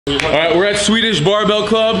right, we're at Swedish Barbell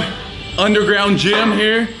Club, underground gym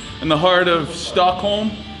here in the heart of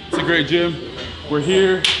Stockholm. It's a great gym. We're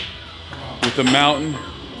here with the Mountain,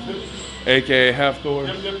 aka Half Thor.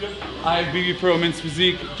 I have BB Pro Men's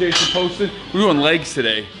Physique, Jason Poston. We're doing legs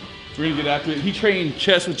today. We're gonna get after it. He trained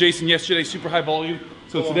chest with Jason yesterday, super high volume.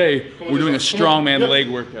 So today, we're doing a strongman leg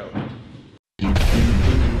workout.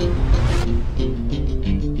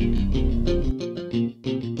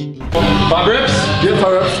 5 reps? Yeah,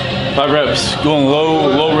 5 reps. 5 reps. Going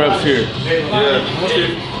low reps here. Yeah.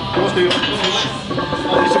 Come on, Steve.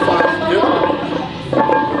 Easy 5. Yep.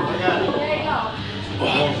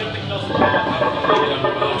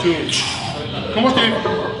 Two. Come on, Steve.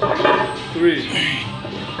 3.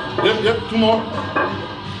 Yep. 2 more.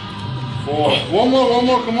 4. One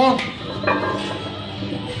more. Come on.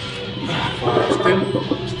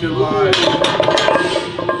 5. Still high.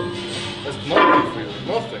 That's nothing for you.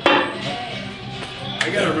 Nothing. I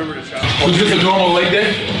gotta remember to challenge. Was this a normal leg day?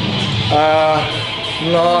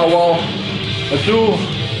 No, well, I do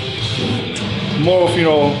more of,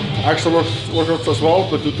 extra workouts as well,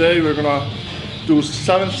 but today we're gonna do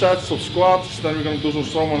 7 sets of squats, then we're gonna do some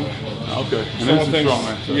strongman. Okay, and then some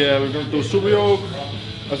strongman. So. Yeah, we're gonna do super yoke,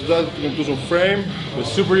 after that we're gonna do some frame. The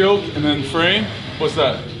super yoke and then frame? What's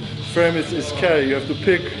that? Frame is carry, you have to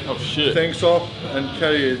pick things up and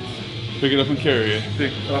carry it. Pick it up and carry it.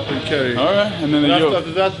 Pick it up and carry it. Alright, and then the yoke.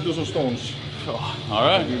 After that, do some stones. Oh,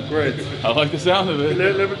 alright. Great. I like the sound of it.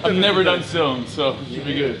 I've never done stones, so it should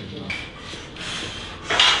be good.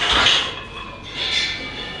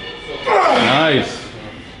 Nice.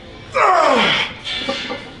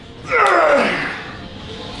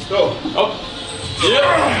 Go. Oh.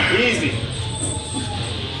 Yeah. Easy.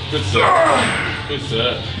 Good set. Good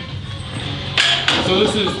set. So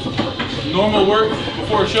this is normal work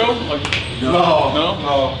before a show? Like,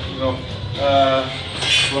 No.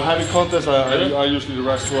 For heavy contest, I usually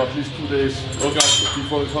rest for at least 2 days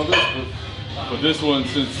before the contest. But this one,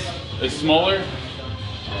 since it's smaller,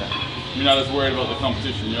 you're not as worried about the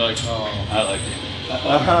competition. You're like, oh, I like it.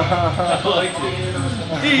 I like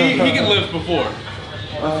it. He can lift before.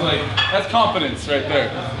 It's like, that's confidence right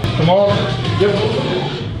there. Come on. Yep.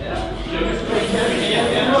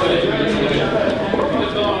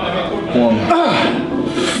 One.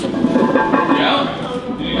 Yeah?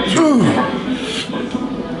 2.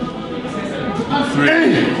 3.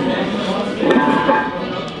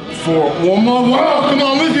 4. One more. Come on,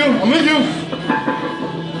 I'm with you.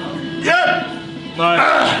 Yeah. Nice.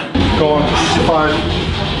 Go on. 5.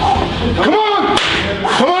 Come on.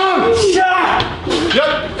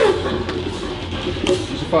 Yep.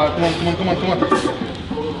 5. Come on.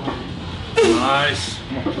 Nice.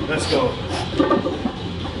 Come on. Let's go.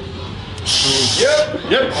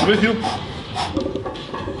 Yep. I'm with you.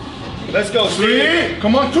 Let's go. 3.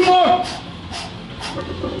 Come on. 2 more.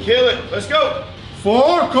 Kill it. Let's go.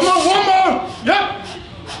 4. Come on. 1 more. Yep.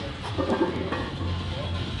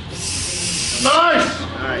 Nice.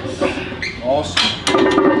 Awesome.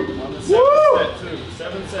 Woo!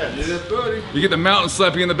 7 sets. Yeah, 30. You get the mountain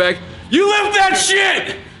slapping in the back. You lift that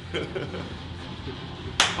shit!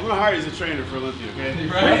 I'm gonna hire you as a trainer for Olympia, okay?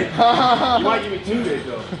 Right? You might give me 2 days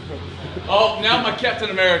though. Oh, now my Captain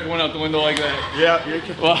America went out the window like that. Yeah, you're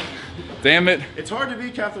Well, damn it. It's hard to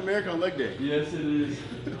be Captain America on leg day. Yes, it is.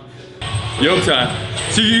 Yoke time.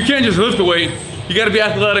 So you can't just lift the weight. You gotta be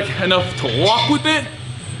athletic enough to walk with it.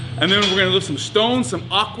 And then we're gonna lift some stones, some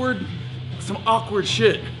awkward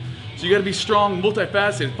shit. So you gotta be strong,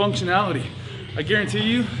 multifaceted, functionality. I guarantee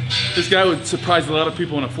you, this guy would surprise a lot of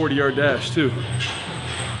people in a 40-yard dash too.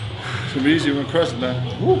 It's gonna be easy when crushing that.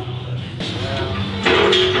 Woo.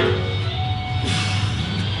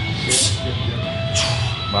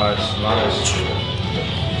 Nice.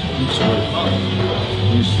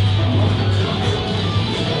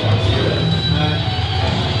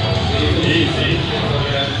 Easy.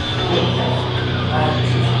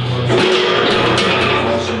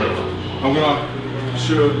 I'm gonna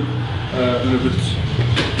show a little bit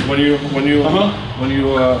when you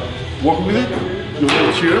walk with it, you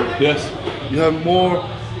hold here. Yes. You have more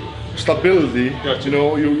stability. Gotcha.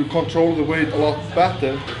 You control the weight a lot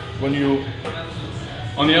better when you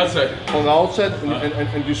On the outside. on the outside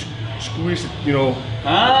and you squeeze it.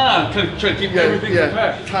 Try to keep everything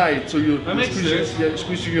compact. tight. So you That makes squeeze sense.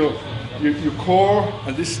 squeezing your core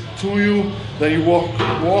and this to you. Then you walk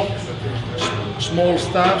small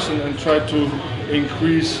steps and try to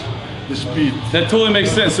increase the speed. That totally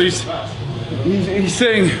makes sense. So he's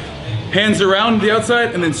saying hands around the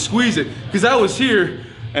outside and then squeeze it. Because I was here,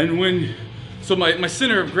 and my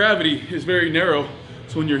center of gravity is very narrow.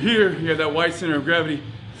 So when you're here, you have that wide center of gravity,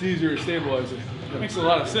 it's easier to stabilize it. Makes a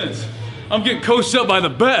lot of sense. I'm getting coached up by the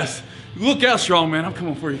best. Look out, strong man. I'm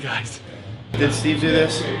coming for you guys. Did Steve do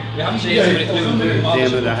this? Damn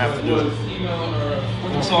it, I have to do it.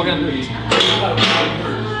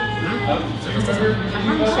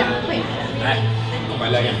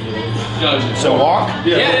 So walk?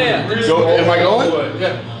 Yeah. Go, am I going?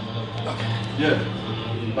 Yeah. Yeah.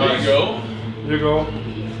 There you go. There you go.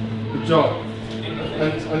 Good job.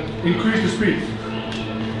 And increase the speed.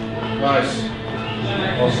 Nice.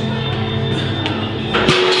 Awesome.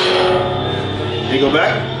 Did you go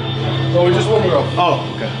back? Oh, we just warming up.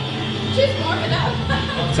 Oh, okay. Just warming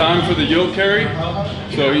up. Time for the yoke carry.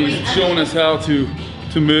 So he's showing us how to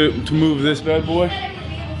move this bad boy.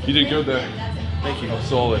 You did good there. Thank you.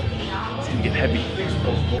 Solid. It's gonna get heavy.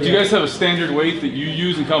 Do you guys have a standard weight that you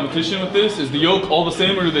use in competition with this? Is the yoke all the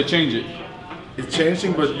same or do they change it? It's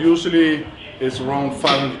changing, but usually it's around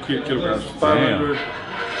 500 kilograms. 500,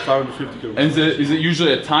 550 kilograms. And is it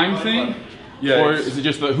usually a time thing? Yeah, Or it's- is it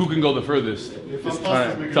just who can go the furthest? It's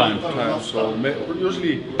time. Time. So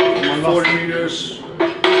usually 40 meters,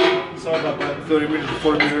 30 meters to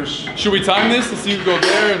 40 meters. Should we time this to see who go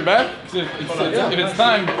there and back? 'Cause if it's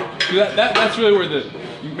time, that's really where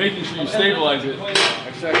you're making sure you stabilize it.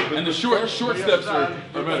 Exactly. And the short steps are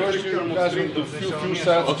better. First, you guys will do a few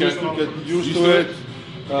sets Okay. just to get used to it.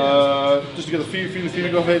 Just to get a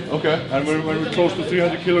feeling of it. Okay. And when we're close to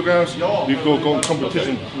 300 kilograms, we go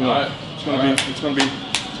competition. You know, Alright. it's gonna be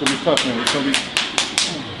tough, man. It's gonna be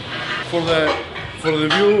for the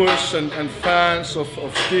viewers and fans of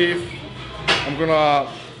Steve. I'm gonna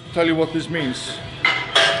tell you what this means.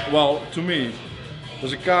 Well, to me,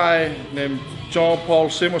 there's a guy named John Paul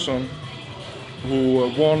Simonson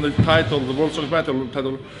who won the title, the World Strongest Man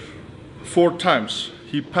title, 4 times.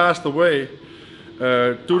 He passed away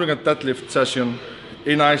during a deadlift session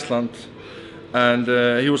in Iceland, and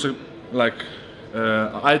he was a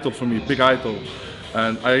idol for me, big idol,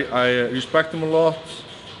 and I respect him a lot,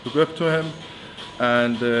 look up to him,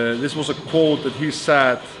 and this was a quote that he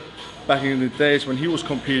said back in the days when he was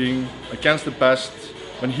competing against the best.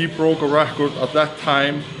 When he broke a record at that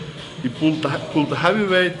time, he pulled the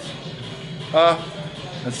heavyweight up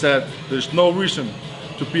and said, "There's no reason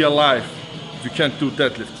to be alive if you can't do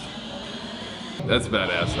deadlift." That's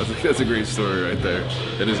badass. That's a great story right there.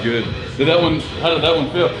 That is good. How did that one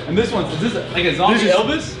feel? And this one, is this like a zombie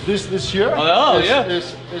Elvis? This here Oh, is, yeah.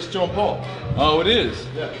 is John Paul. Oh, it is.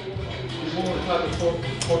 Yeah. He won the title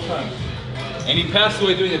 4 times. And he passed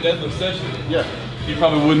away doing a deadlift session. Yeah. He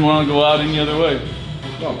probably wouldn't want to go out any other way.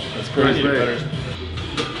 No, That's crazy.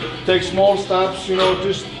 take small steps, you know,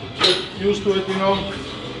 just get used to it, you know.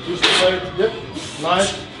 Just wait. Yep.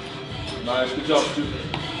 Nice. Nice. Good job.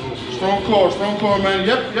 Strong core, man.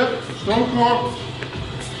 Yep. Strong core.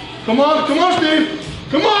 Come on, Steve.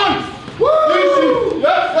 Come on. Woo! Easy.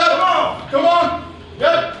 Yep. Come on.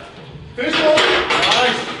 Yep. Finish it.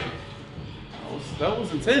 Nice. That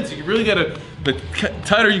was intense. You really gotta, the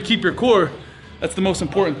tighter you keep your core, that's the most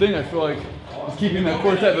important thing, I feel like, is keeping that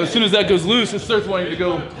core tight. But as soon as that goes loose, it starts wanting to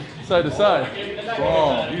go side to side.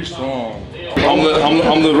 Strong. He's strong.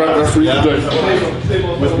 I'm the referee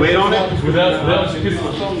today. With weight on it? Without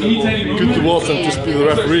any tiny movement, Good to watch and just be the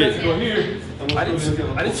referee. starts to go here. I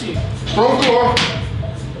didn't see. Strong core.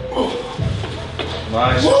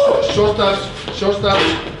 Nice. Short steps.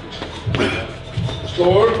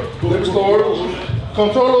 Slower. Little slower.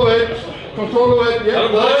 Control the weight. Yeah.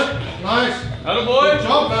 Attaboy. Nice. Attaboy. Good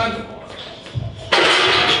job, man.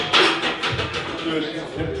 Dude,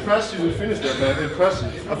 impressive you finished that, man.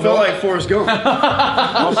 Impressive. I felt like Forrest Gump.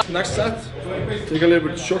 Next set, take a little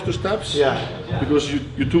bit shorter steps. Yeah. Because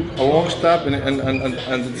you took a long step and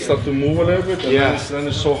it started to move a little bit. And Yeah. then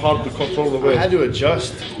it's so hard to control the I weight. had to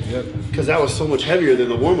adjust Yeah. because that was so much heavier than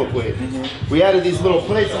the warm-up weight. We added these little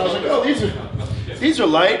plates, and I was like, "Oh, these are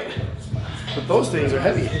light, but those things are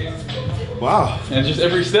heavy." Wow. And just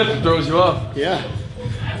every step throws you off. Yeah.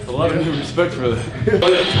 A lot of new respect for that.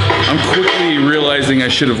 I'm quickly realizing I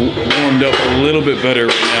should have warmed up a little bit better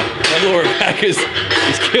right now. My lower back is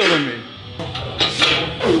killing me.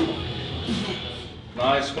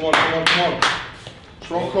 Nice. Come on. Strong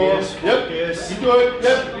core. Focus, Yep. focus. You do it.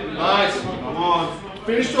 Yep. Nice. Come on.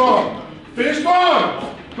 Finish strong.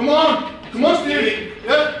 Come on, Steve.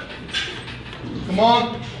 Yep. Come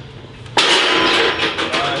on.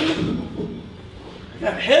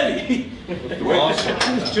 I'm heavy.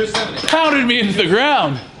 Pounded me into the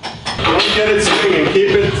ground. Don't get it swinging. Keep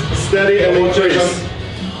it steady and increase.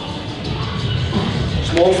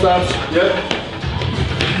 Small steps. Yep.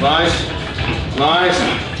 Nice.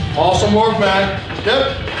 Awesome work, man.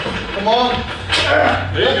 Yep. Come on.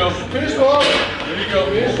 There you go. Finish strong. There you go.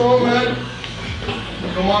 Finish strong, man.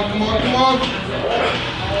 Come on, come on, come on.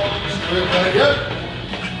 Yep.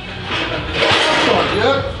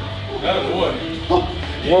 Yep. That boy.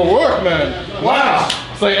 More work, man. Wow.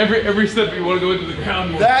 It's like every step you want to go into the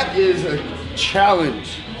ground more. That is a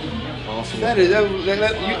challenge. Awesome.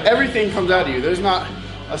 Everything comes out of you. There's not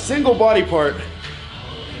a single body part.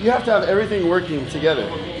 You have to have everything working together,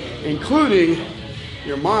 including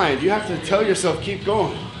your mind. You have to tell yourself, keep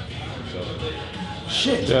going.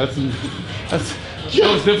 Shit. Yeah, that's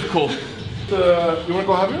difficult. You want to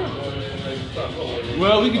go heavier?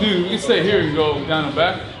 Well, we can stay here and go down and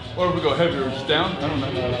back, or if we go heavier, just down. I don't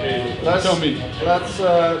know. Tell me. Let's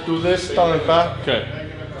do this down and back. Okay.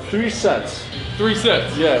 3 sets. 3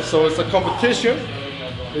 sets. Yeah, so it's a competition.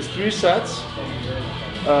 It's 3 sets.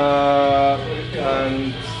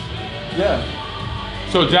 And yeah.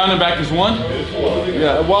 So down and back is 1?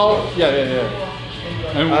 Yeah, well, yeah.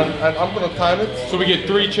 And And I'm gonna time it. so we get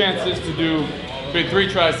 3 chances to do, we get 3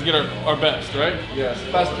 tries to get our best, right? Yes,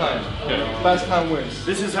 fast time. Okay. Fast time wins.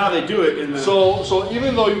 This is how they do it in the. So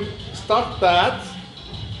even though you start that,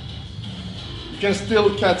 you can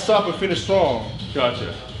still catch up and finish strong.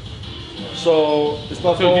 Gotcha. So it's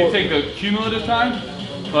not. So do you take the cumulative time?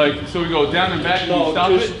 Like, so we go down and back and you stop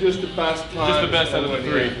it? just the best time. Just the best out of the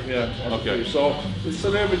 3. Yeah. Okay. So it's a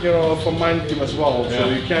little bit, of a mind game as well. So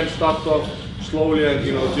Yeah. you can't start off slowly and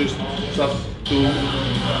just start to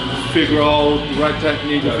figure out the right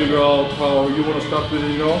technique, to figure out how you want to start with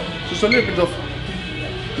it. So it's a little bit of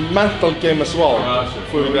mental game as well Gotcha.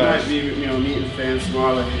 for you We might guys. be, meeting fans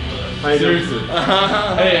tomorrow. Like, Seriously.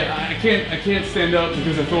 Hey, I can't stand up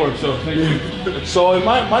because of Thor, so thank you. So it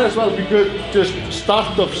might as well be good just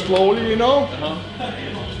start off slowly,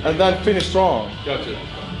 and then finish strong. Gotcha.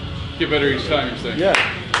 Get better each time, you're saying? Yeah.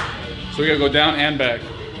 So we gotta go down and back.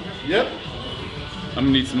 Yep. I'm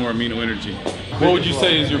gonna need some more amino energy. What would you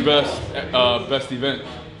say is your best event?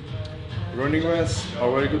 Running events are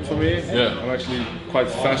very good for me. Yeah. I'm actually quite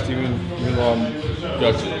fast even though I'm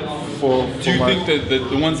Gotcha. for Do you my, think that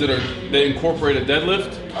the ones that incorporate a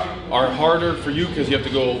deadlift are harder for you because you have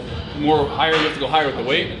to go higher, you have to go higher with the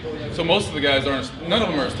weight? So most of the guys none of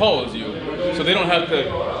them are as tall as you. So they don't have to,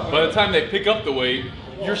 by the time they pick up the weight,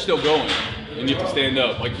 you're still going and you have to stand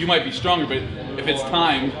up. Like you might be stronger, but if it's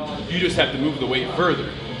timed, you just have to move the weight further.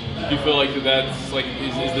 Do you feel like that's like,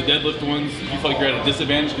 is the deadlift ones, do you feel like you're at a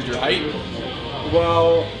disadvantage because your height?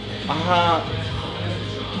 well, I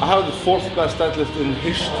have the 4th best deadlift in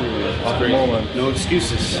history at the crazy. moment. no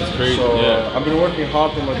excuses. Crazy, So yeah. I've been working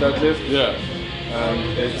hard on my deadlift, Yeah. and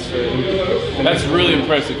it's That's really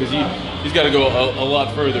impressive because he's got to go a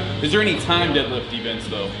lot further. Is there any time deadlift events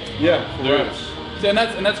though? yeah. For There reps. is. See, and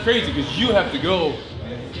that's crazy because you have to go,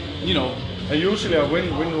 And usually I win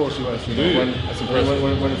those events. Do you? That's impressive.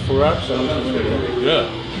 When it's for reps, I usually win it. yeah.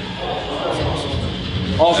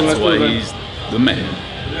 Awesome. That's Let's why do that. he's the man.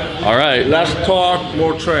 All right, Less talk,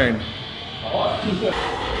 more train. let's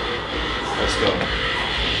go.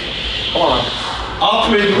 Come on.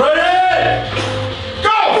 Ultimate ready!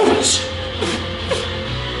 Go!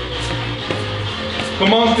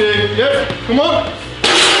 Come on, Steve. Yep. Come on.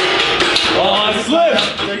 Oh, I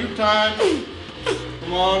slipped. Take your time.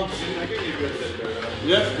 Come on.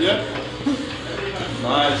 Yep.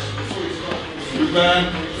 Nice. Good man.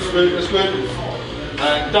 That's good.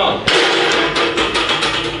 And down.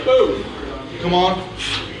 Boom. Come on.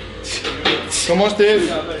 Come on, Steve.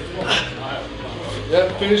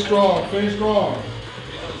 Yep, finish strong. Finish strong.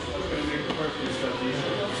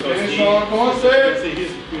 Finish strong. Come on, Steve.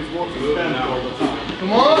 He's walking stand all the time.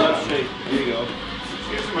 Come on. There you go.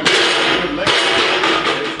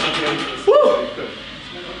 Woo.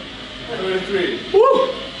 33. Woo!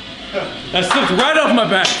 That slipped right off my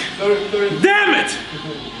back. 33. Damn it!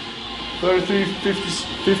 33,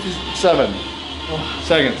 57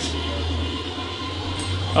 seconds.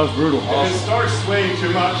 That was brutal. If it starts swaying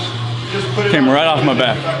too much, just put it Came on. right off my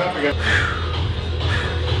back. Back up again.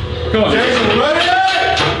 Come on. Jason, ready?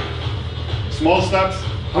 Small steps.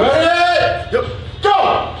 Ready? Yep. Go!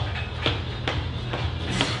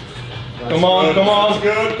 Come on, good. come on. That's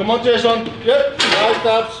good. Come on, Jason. Yep. Nice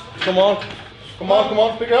steps. Come on. Come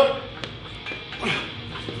on, pick up.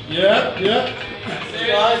 Yeah.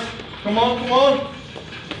 Nice. Come on.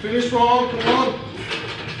 Finish strong, come on.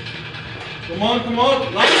 Come on.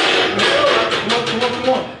 Nice. Come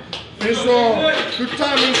on. Finish strong. Good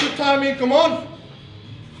timing, come on.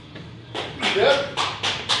 Yep.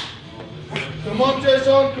 Come on,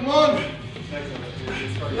 Jason, come on.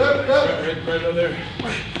 Yep. Right over there.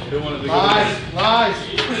 Nice.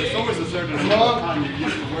 It's always a certain amount of time you're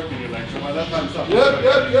used to working your legs. So by that time, stop. Yep.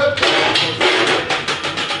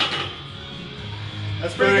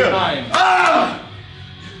 That's pretty good. Fine.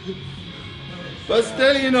 But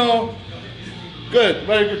still, you know, good,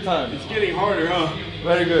 very good time. It's getting harder, huh?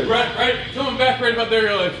 Very good. Right, coming back right about there,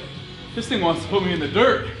 you're like, this thing wants to put me in the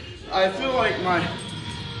dirt. I feel like my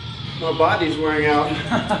body's wearing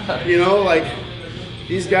out. You know, like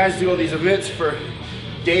these guys do all these events for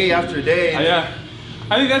day after day. Yeah,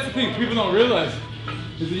 I think that's the thing people don't realize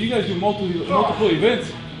is that you guys do multiple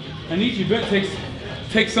events, and each event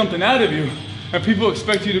takes something out of you, and people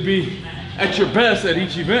expect you to be at your best at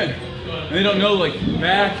each event, and they don't know like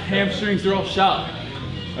back, hamstrings, they're all shot.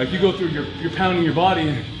 Like you go through, you're pounding your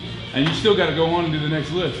body, and you still got to go on and do the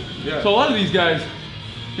next lift. Yeah. So a lot of these guys,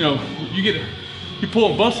 you know, you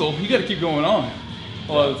pull a muscle, you got to keep going on.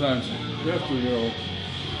 A lot of the times. You have to, you know.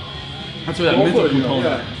 That's where that mental component.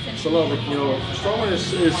 Yeah, it's a lot of, you know, strong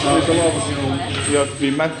is a lot of, you know, you have to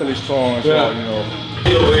be mentally strong as well, you know.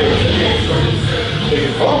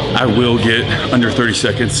 I will get under 30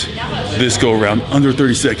 seconds this go around. Under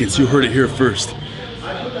 30 seconds. You heard it here first. Steve,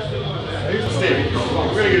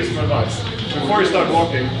 we're gonna give you some advice. Before you start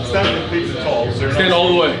walking, stand completely tall. So you're Stand not all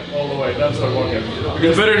the way. all the way, then start walking.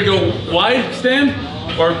 It's better to go wide stand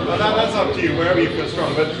or That's up to you, wherever you feel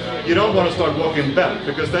strong. But you don't want to start walking bent,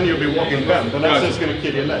 because then you'll be walking bent, and that's Gotcha. just gonna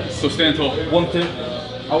kill your legs. so stand tall. One thing,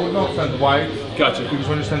 I would not stand wide, Gotcha. because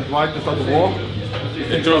when you stand wide to start to walk,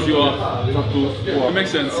 It throws you off. not to It walk.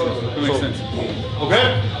 makes sense. It makes sense.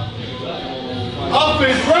 Okay? Up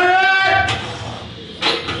is ready!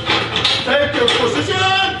 Take your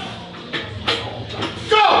position!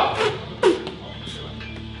 Go!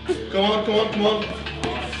 Come on, come on, come on.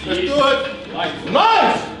 Let's do it.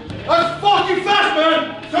 Nice! That's fucking fast, man!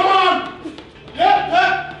 Come on! Yep.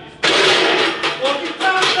 Fucking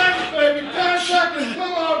 10 seconds, baby! 10 seconds,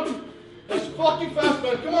 come on! That's fucking fast,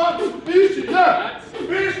 man! Come on! Easy, yeah!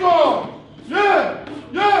 Be strong! Yeah!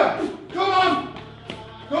 Come on!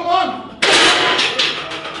 Come on!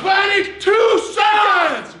 22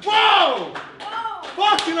 seconds! Whoa!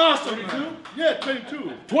 Fucking awesome! 22? Yeah,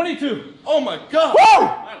 22. 22. Oh my God!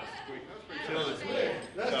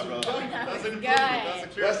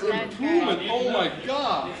 That's improvement. Oh my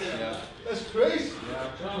God! That's crazy.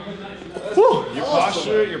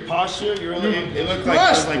 Your posture, it looked like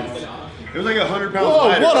it was like 100 pounds Whoa,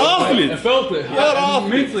 lighter. what I athlete! felt it. off.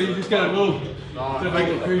 Mentally, you just gotta go.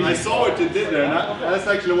 I saw what you did there, and that's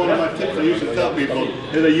actually one of my tips I usually tell people.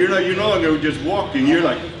 Is that you're no longer just walking, you're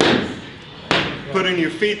like putting your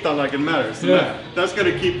feet down like it matters. Yeah. That's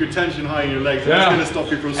gonna keep your tension high in your legs. And That's gonna stop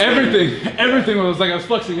you from staying. Everything was like I was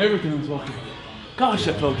flexing everything I was walking. Gosh,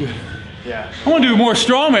 that felt good. Yeah. I want to do more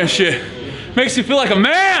strongman shit. Makes you feel like a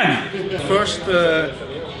man. First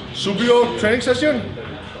Subio training session.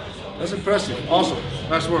 That's impressive. Awesome.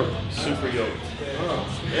 Nice work. Super yoked.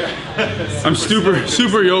 I'm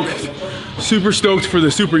super yoked. Super stoked for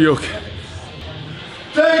the super yoke.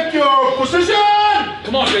 Take your position!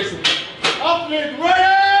 Come on, Jason. Athlete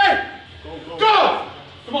ready! Go!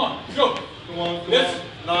 Come on, let's go. Come on. Yes.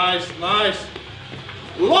 Nice.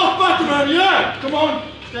 Lock back, man, yeah! Come on!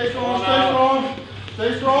 Stay strong,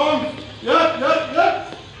 stay strong! Yep.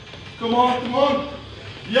 Come on!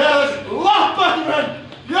 Yes! Lock back, man!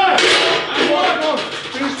 Yeah! Come on!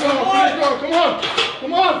 Finish strong,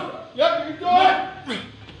 come on! Yep, you can do it!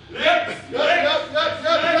 Yep!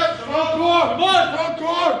 Strong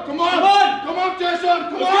core! Come on, Jason!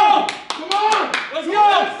 Come on! Let's go.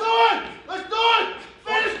 Let's do it!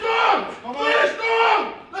 Finish strong!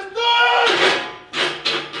 Let's do it!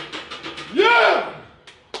 Yeah!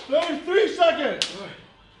 33 seconds!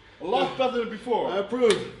 A lot better than before. I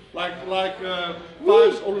approve.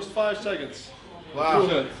 Almost 5 seconds.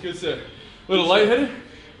 Wow. Good set. Little lightheaded?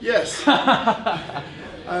 Yes.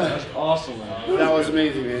 That's awesome, man. That was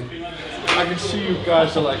amazing, man. I can see you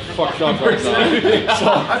guys are like fucked up right now.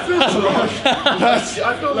 I feel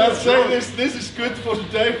so Let's say this is good for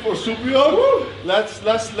today for Subio. Let's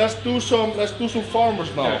do some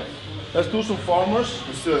farmers now. Okay. Let's do some farmers.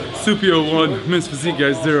 Supio 1, men's physique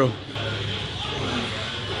guys 0.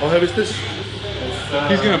 How heavy is this?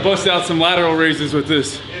 He's gonna bust out some lateral raises with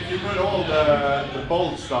this. If you put all the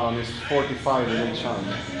bolts down, it's 45 in each hand.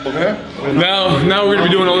 Okay. Now we're gonna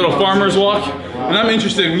be doing a little farmer's walk. And I'm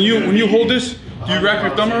interested, when you hold this, do you wrap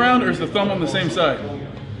your thumb around or is the thumb on the same side?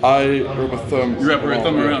 I wrap a thumb. You wrap your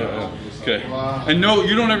thumb around? Yeah. Okay. And no,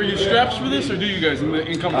 you don't ever use straps for this, or do you guys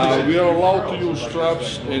in competition? We are allowed to use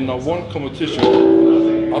straps in one competition.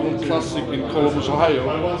 Arnold Classic in Columbus,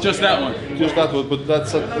 Ohio. Just that one. Just that one, but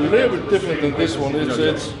that's a little bit different than this one.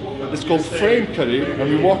 It's called frame carry, and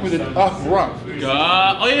we walk with it up ramp.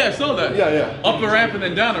 Oh yeah, I saw that. Yeah. Up the ramp and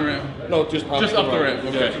then down the ramp. No, just up the ramp.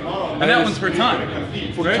 Okay. Yeah. And that one's for time.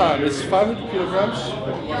 For right? time, it's 500 kilograms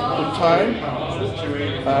for time,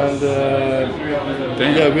 and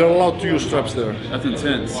yeah, we are allowed to use straps there. That's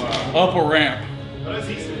intense. Up a ramp.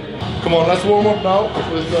 Come on, let's warm up now.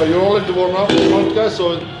 You're all in the warm up, guys.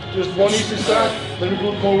 So just one easy set, then we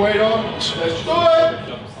put more weight on. Let's do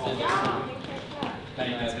it.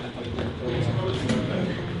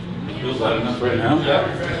 Feels light enough right now. Yeah.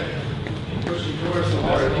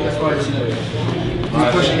 That's why he's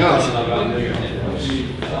pushing us.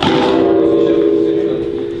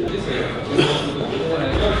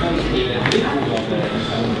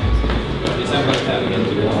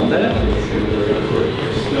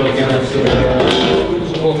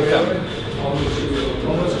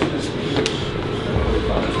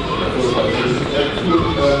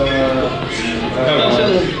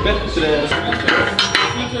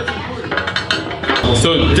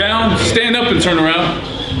 So down, stand up and turn around.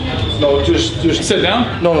 No, just Sit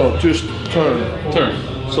down. no, just turn. Turn.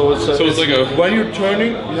 So it's like a. when you're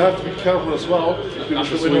turning, you have to be careful as well.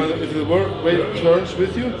 Because if the weight turns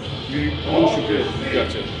with you, you lose your grip.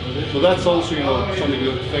 Gotcha. So that's also something you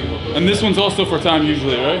have to think about. And this one's also for time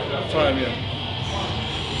usually, right? Time, yeah.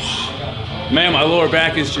 Man, my lower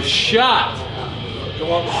back is just shot.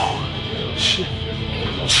 Come on.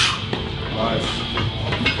 Nice.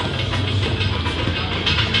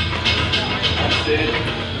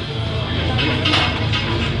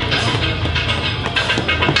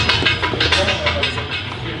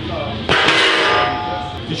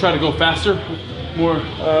 You try to go faster, more,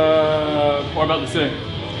 or about the same.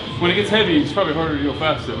 When it gets heavy, it's probably harder to go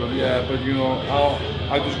faster. But Yeah, but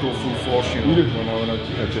I just go full force,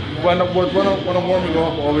 when I'm warming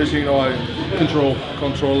up, always, I control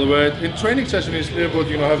the weight. In training session, it's there, but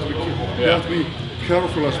you have to be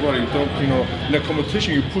careful as well. You don't, in a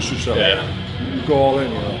competition, you push yourself. Yeah. You go all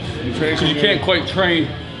in, In training So you can't quite train.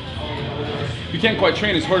 You can't quite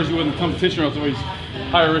train as hard as you would in the competition, or else there's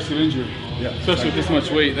higher risk of injury. Yeah, Especially with this much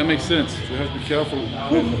weight. That makes sense. So you have to be careful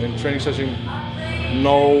in training session.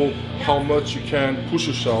 Know how much you can push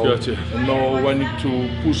yourself. Gotcha. And know when to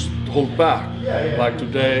hold back. Like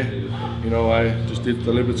today, I just did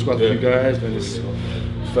a little bit squat with you guys, and it's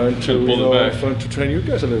fun to fun to train you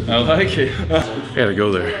guys a little bit. I like it. I gotta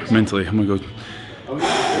go there mentally. I'm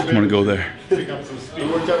gonna go there. Get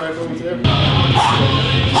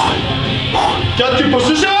your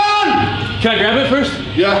position! Can I grab it first?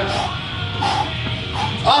 Yeah.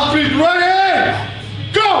 Athlete ready!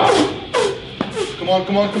 Go! Come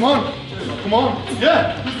on.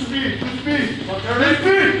 Yeah, good speed.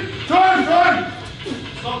 Turn!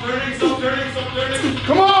 Stop turning.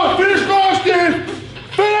 Come on, finish strong, Steve!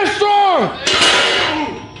 Finish strong!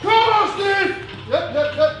 Come on, Steve! Yep.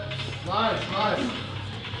 Nice.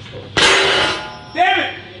 Damn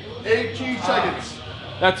it! 18 seconds.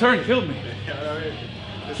 That turn killed me.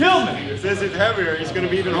 Killed me. Since it's heavier, it's going to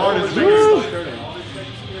be even harder to turn.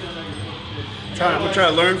 I'm gonna try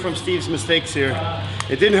to learn from Steve's mistakes here.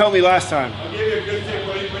 It didn't help me last time. I'll give you a good tip.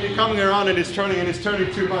 When you're coming around and it's turning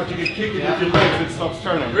too much, you can kick it with your legs, it stops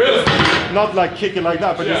turning. Really? Not like kick it like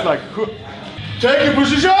that, but just like. Take your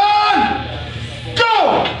position!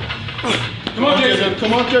 Go! Come on, Jason.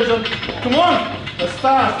 Come on! That's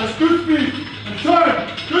fast, that's good speed. And turn!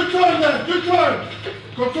 Good turn then, good turn!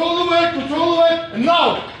 Control the weight, and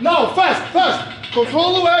now, fast!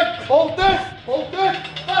 Control the weight, hold this,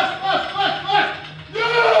 fast!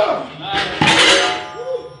 Yeah!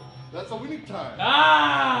 Woo. That's a winning time.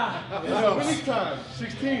 That's a winning time,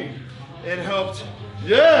 16. It helped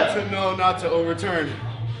Yeah! to know not to overturn.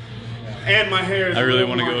 And my hair is I really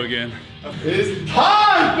want to go again. It's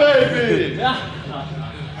time, baby!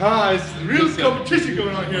 It's real competition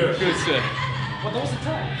going on here. Good set.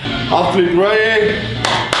 Athlete ready.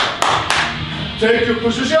 Take your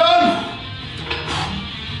position.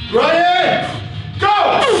 Ready.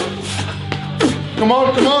 Go. Come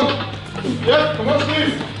on. Yep, come on,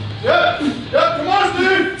 Steve. Yep, come on,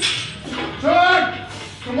 Steve. Turn.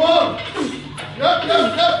 Come on. Yep.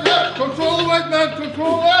 Control the weight, man.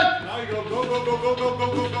 Control the weight. Now you go.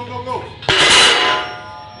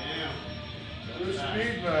 Good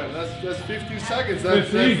speed, man. That's 15 seconds.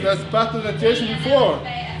 That's better than Jason before.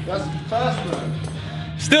 That's fast, man.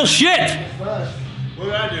 Still shit. Fast. What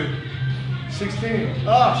did I do? 16. You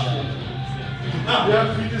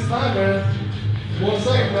have to beat this time, man. 1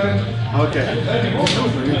 second, man. Okay.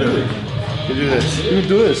 You do it. You do this. You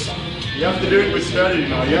do this. You have to do it with strategy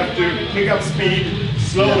now. You have to pick up speed,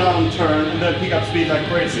 slow down, turn, and then pick up speed like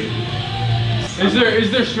crazy. Is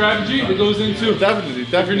there strategy that goes into Definitely.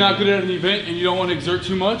 if you're not good at an event and you don't want to exert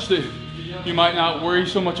too much, that you might not worry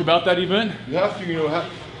so much about that event? You have to, you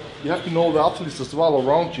have to know the athletes as well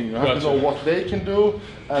around you. You have to know what they can do,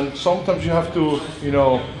 and sometimes you have to,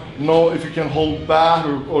 know if you can hold back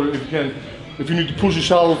or if you need to push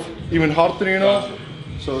yourself even harder, Gotcha.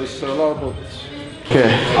 So it's a lot about.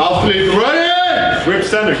 Okay. Athlete ready? Grip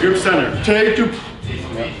center, grip center. Take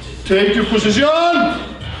your position.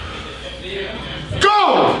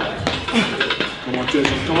 Go! Come on,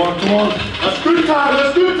 Jason. Come on. That's good time.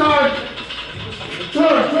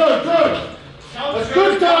 Turn. That's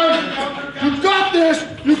good time. You got this.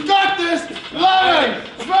 11,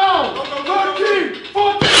 12, 13,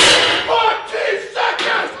 14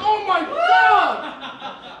 seconds. Oh my God.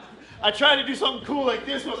 I tried to do something cool like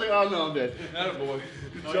this, but I was like, oh no, I'm dead. Attaboy.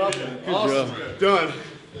 Good job. Awesome. Done.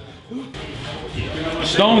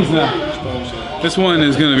 Stones now. This one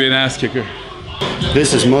is going to be an ass kicker.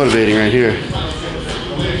 This is motivating right here.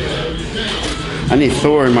 I need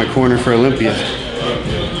Thor in my corner for Olympia.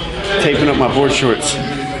 Taping up my board shorts.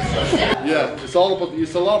 Yeah, it's a lot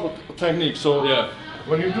about technique. So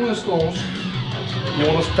when you're doing the stones, you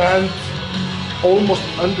want to stand almost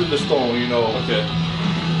under the stone, Okay.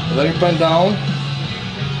 And then you bend down,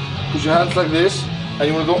 put your hands like this, and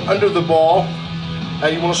you want to go under the ball,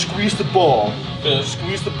 and you want to squeeze the ball. Okay.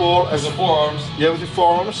 Squeeze the ball as The forearms. Yeah, with your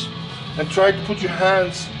forearms, and try to put your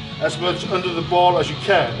hands as much under the ball as you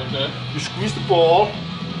can. Okay. You squeeze the ball,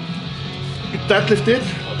 you deadlift it,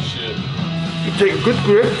 Oh shit. you take a good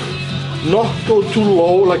grip, not go too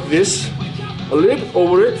low like this, a little bit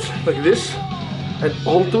over it, like this, and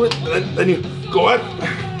hold to it, and then you go up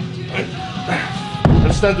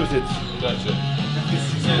and stand with it. Gotcha.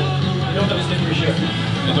 You don't have a slippery shirt.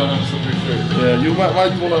 Yeah, you might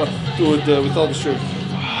want to do it without the shirt.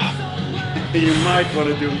 You might want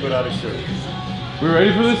to do it without a shirt. We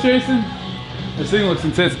ready for this, Jason? This thing looks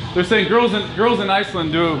intense. They're saying girls in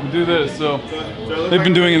Iceland do this, so they've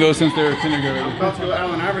been doing those since they were kindergarten. I'm about to go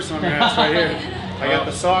Allen Iverson on your ass right here. I got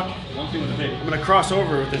the sock. I'm gonna cross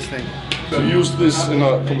over with this thing. To use this in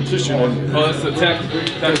a competition. Oh, that's the tactic.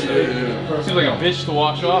 Seems like a bitch to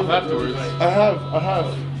wash off afterwards. I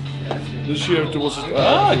have. This year there was.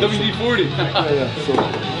 WD-40.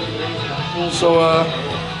 So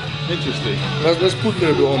Interesting. let's put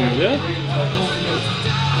it on you. Yeah.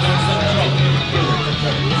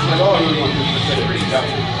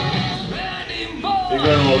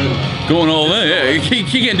 Going all in. Yeah, he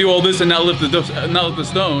can't do all this and not lift the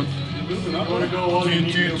stone. Do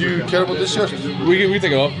you care about this shirt? We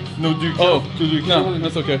take it off. No, do you care? Oh, Do you care no,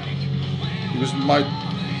 that's okay. Because my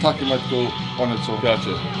tacky might go on it, so.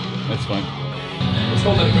 Gotcha. That's fine.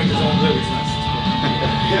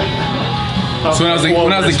 So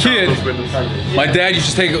when I was a kid, my dad used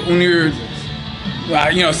to take when you're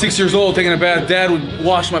 6 years old taking a bath. Dad would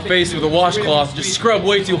wash my face with a washcloth, just scrub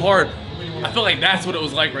way too hard. I feel like that's what it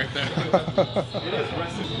was like right there.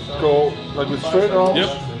 Go like with straight arms,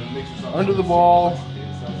 Yep. under the ball,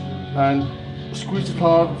 and squeeze it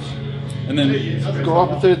hard. And then Go up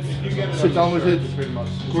with it, sit down with it,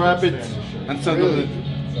 grab it, and stand with it.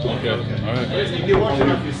 okay, all right. You're washing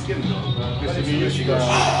off your skin though. Because if you use your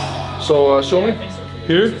So show me.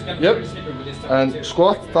 Here. Yep. And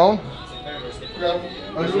squat down. Grab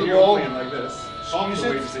under the ball like this. Half the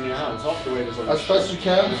weight is in your hands, half the weight is on your as fast as you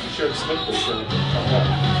can. shirt slippers.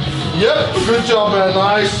 Yep. Good job, man.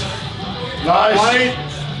 Nice. Nice.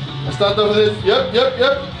 And start up with it. Yep.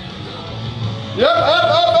 Yep.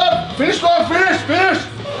 Up. Finish strong. Finish.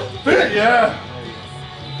 Yeah.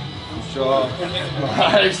 Good job.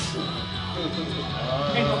 Nice.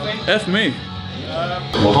 F me.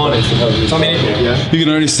 You can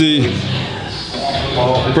already see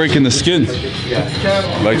breaking the skin.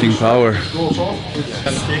 Viking power.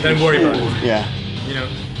 Don't worry about it. Yeah.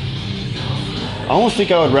 I almost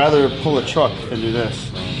think I would rather pull a truck than do this.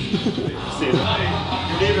 You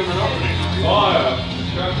leave him an opening.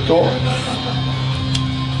 Go.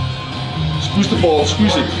 Squeeze the ball.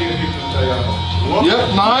 Squeeze it.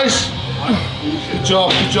 Yep. Nice. Good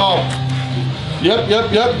job. Yep.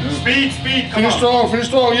 Speed, come Finish on.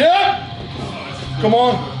 strong. Yep. Come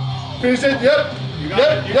on. Finish it. Yep. You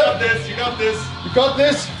got this. You got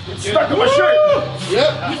this. It's stuck to my shirt.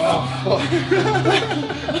 Yep.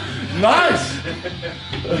 Nice.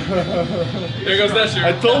 There goes that shirt.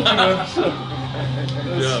 I told you, man.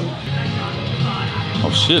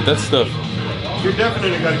 Oh shit, that stuff. You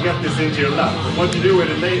definitely got to get this into your lap. But what you do with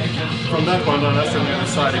it late, from that point on, that's on the other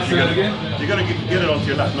side. If you're gonna get it onto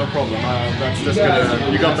your lap, no problem. That's just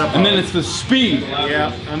gonna, you got that. And then it's the speed.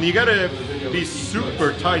 Yeah, and you gotta be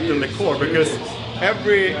super tight in the core because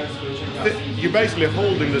you're basically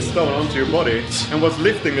holding the stone onto your body, and what's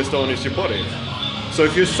lifting the stone is your body. So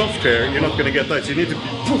if you're soft here, you're not gonna get tight. So you need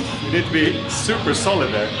to be super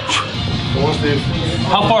solid there.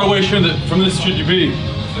 How far away from this should you be?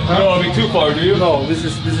 You don't want to be too far, do you? No, this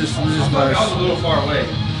is nice. a little far away.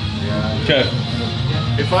 Okay.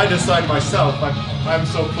 If I decide myself, I'm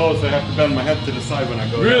so close I have to bend my head to the side when I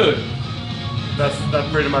go Really? down. That's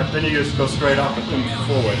pretty much. Then you just go straight up and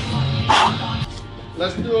forward.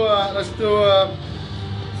 Let's do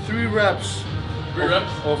 3 reps. 3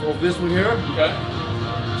 reps? Of this one here. Okay.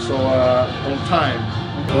 So on time.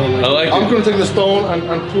 I like it. I'm gonna take the stone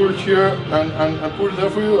and put it here and put it there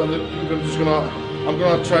for you, and then I'm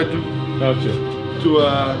gonna try to Gotcha.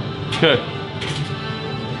 Okay.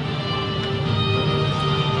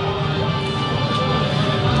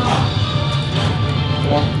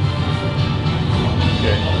 Come on.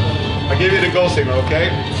 Okay. I give you the go signal, okay?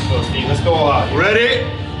 So Steve, let's go all out. Ready,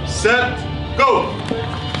 set, go!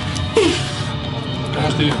 Come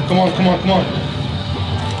on, Steve. Come on.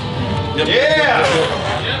 Yeah!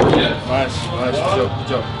 Yeah. Nice. Good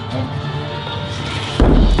job.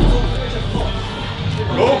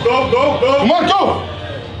 Go! Come on, go!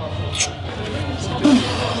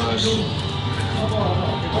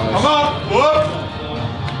 Come on! Whoop!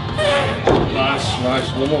 Nice.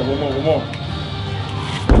 One more.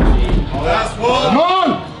 Last Come one! on!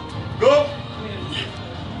 Go!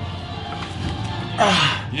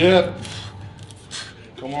 Yeah.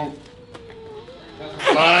 Come on.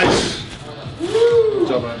 Nice. Good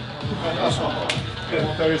job, man. Nice one.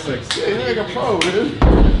 36. Yeah, you're like a pro, dude.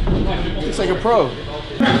 It's like a pro.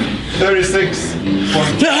 36.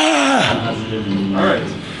 Alright.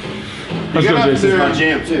 Let's go, This is Jason. my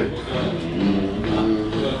jam too.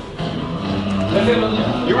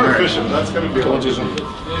 You were efficient, that's gonna be Come on, Jason.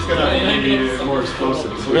 He's gonna be more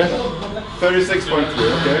explosive. Okay? 36.3,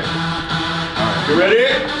 okay? You ready?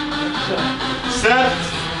 Set,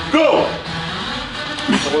 go!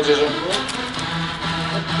 Come on, Jason.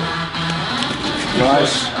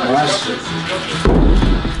 Nice.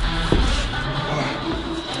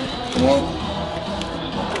 Come on.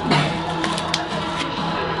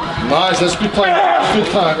 Nice, that's good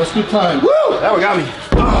time. Woo! That one got me.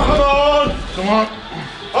 Come on.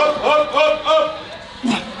 Up!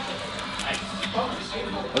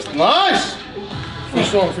 That's nice. Finish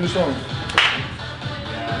strong. 24.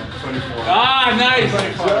 Ah, nice.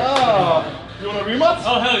 Yeah. You want a rematch?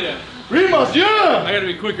 Oh, hell yeah. Rematch, yeah. I gotta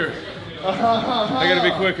be quicker.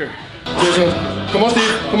 Jason, come on,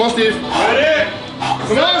 Steve. Ready?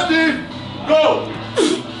 Come on, Steve. Go!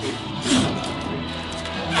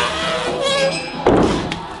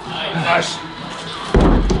 Nice.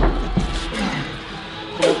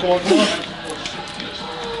 Come on.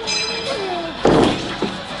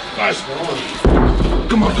 Nice.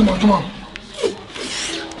 Come on.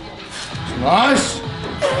 Nice.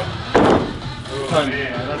 Time.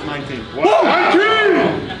 Yeah, that's 19.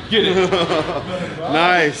 Get it.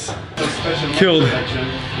 Nice. Killed.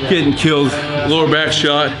 Getting killed. Lower back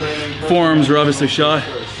shot. Forearms were obviously shot.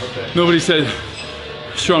 Nobody said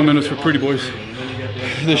strongman was for pretty boys.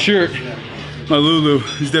 The shirt, my Lulu,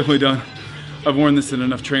 is definitely done. I've worn this in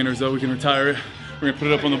enough trainers though. We can retire it. We're gonna put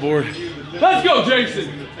it up on the board. Let's go,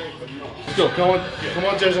 Jason. Let's go. Come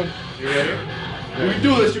on, Jason. You ready? You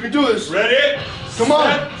can do this. Ready? Come on.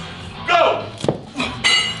 Set, go!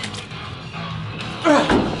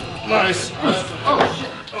 Nice.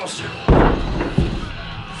 Oh shit.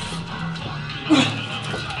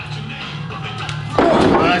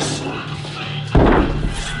 Nice.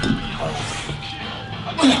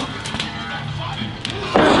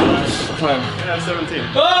 Time. Yeah, 17.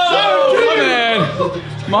 Oh,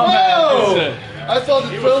 my man. I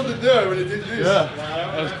thought it felt it there when it did this. Yeah,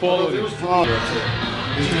 that's quality. It was fun.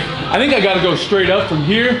 I think I gotta go straight up from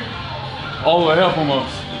here, all the way up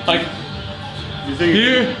almost. Like You think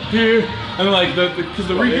here, and then like because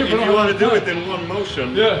the re-grip. if you want to do it in one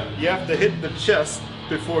motion, Yeah. you have to hit the chest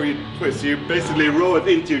before you twist. You basically row it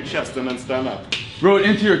into your chest and then stand up. Row it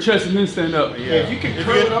into your chest and then stand up. Yeah, if you can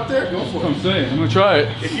curl it up there, go That's for what it. I'm saying. I'm gonna try it.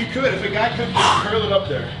 If you could, if a guy could just curl it up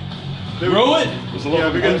there. Row it?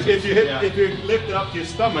 Yeah, because if you lift it up to your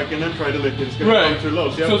stomach and then try to lift it, it's going to Right. come too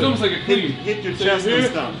low. So you have it's to almost like a clean. hit your So chest here, and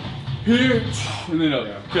stand. Here, and then up.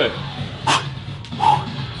 Good.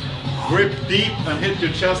 Grip deep and hit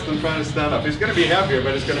your chest and try to stand up. It's going to be heavier,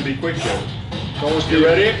 but it's going to be quicker. You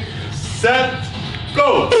ready? Set,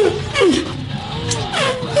 go!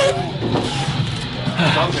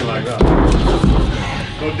 Something like that.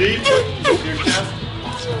 Go deep, hit your chest.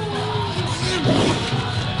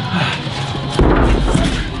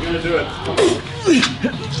 You're gonna do it.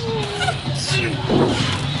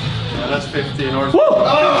 Yeah, that's 15 or 15.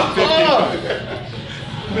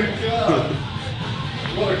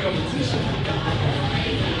 What a competition.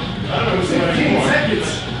 I don't know, 15 seconds.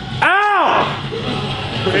 Ow!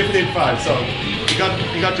 15.5, so you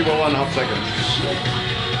got you by 1.5 seconds.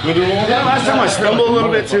 Yeah, last time I stumbled a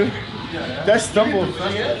little bit too. That stumbled.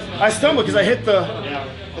 I stumbled because I hit the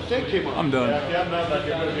thing came on. I'm done. If you haven't done that,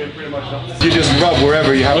 you're gonna be pretty much done. You just rub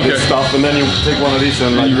wherever you have this stuff, and then you take one of these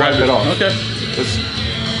and like wipe it off. Okay. It's,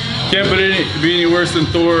 Can't be any worse than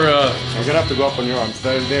Thor. I'm gonna have to go up on your arms.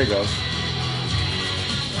 There it goes.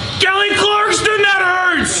 Kelly Clarkson, that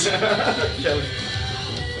hurts!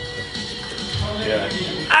 Yeah.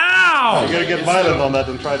 Ow! You're gonna get violent on that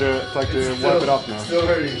and try to wipe it off now. Still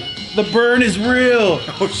hurting. The burn is real.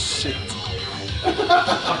 Oh shit.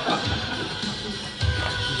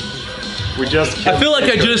 We just I feel like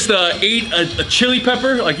I just ate a chili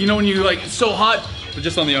pepper, like you know when you like it's so hot, but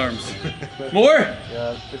just on the arms. More?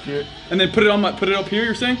 Yeah, if you And then put it up here.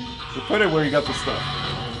 You're saying? put it where you got the stuff.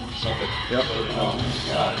 Yep.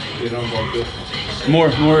 More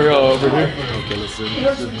over here. Okay, let's see.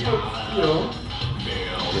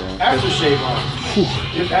 Aftershave on.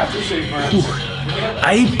 Get aftershave on.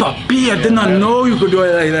 Ay, papi, I did not know you could do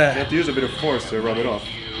it like You that. have to use a bit of force to rub it off.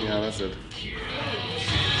 Yeah, that's it.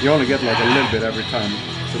 You only get like a little bit every time.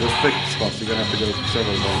 So those thick spots, you're gonna have to go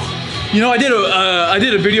several times. You know, I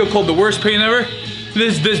did a video called "The Worst Pain Ever."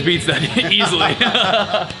 This beats that easily.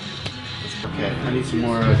 Okay, I need some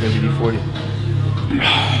more WD-40.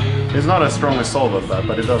 It's not as strong as solvent that,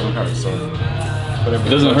 but it doesn't hurt. So. But It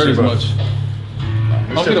doesn't hurt as much.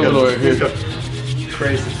 I'll get a little right here.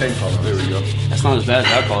 Crazy thing color. There we go. That's not as bad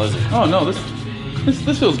as alcohol, is it? Oh no, this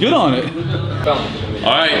feels good on it.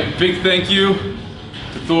 All right, big thank you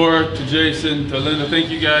to Thor, to Jason, to Linda. Thank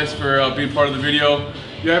you guys for being part of the video.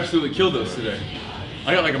 You absolutely killed us today.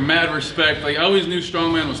 I got like a mad respect. Like I always knew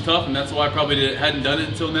strongman was tough, and that's why I probably hadn't done it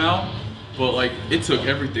until now. But like it took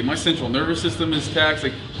everything. My central nervous system is taxed.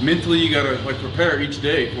 Like mentally, you gotta like prepare each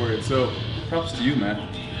day for it. So props to you, man.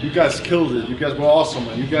 You guys killed it. You guys were awesome,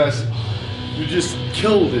 man. You just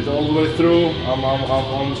killed it all the way through.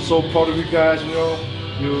 I'm so proud of you guys. You know,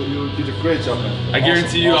 you did a great job, man. I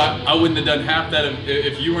guarantee you, Awesome. I wouldn't have done half that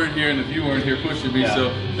if you weren't here and if you weren't here pushing me. Yeah.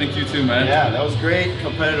 So thank you too, man. Yeah, that was great.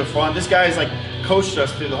 Competitive fun. This guy's like coached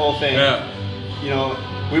us through the whole thing. Yeah. You know,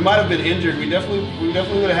 we might have been injured. We definitely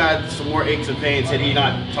would have had some more aches and pains had he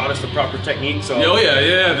not taught us the proper technique. So. Oh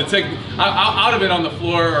yeah. The I would have been on the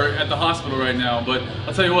floor or at the hospital right now. But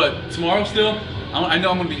I'll tell you what, tomorrow still, I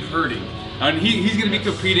know I'm gonna be hurting. And he's gonna be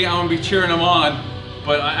competing. I'm gonna be cheering him on.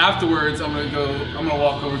 But afterwards, I'm gonna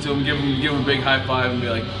walk over to him, give him a big high five, and be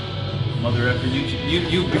like, "Mother effer,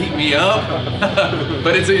 you beat me up."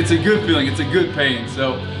 But it's a good feeling. It's a good pain.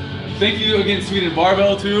 So. Thank you again, Sweden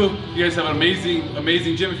Barbell too. You guys have an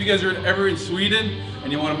amazing gym. If you guys are ever in Sweden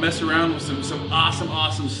and you want to mess around with some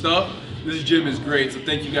awesome stuff, this gym is great. So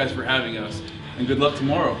thank you guys for having us, and good luck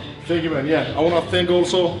tomorrow. Thank you, man. Yeah, I want to thank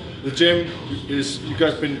also the gym. You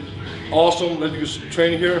guys been awesome. Letting you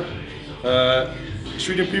train here.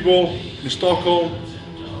 Sweden people in Stockholm.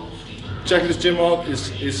 Checking this gym out is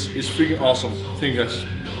freaking awesome. Thank you guys.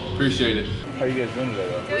 Appreciate it. How you guys doing today,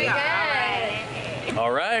 though? Doing good.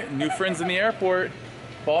 All right, new friends in the airport.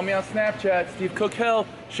 Follow me on Snapchat, Steve Cook Hell.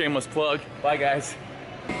 Shameless plug. Bye guys.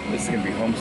 This is gonna be home.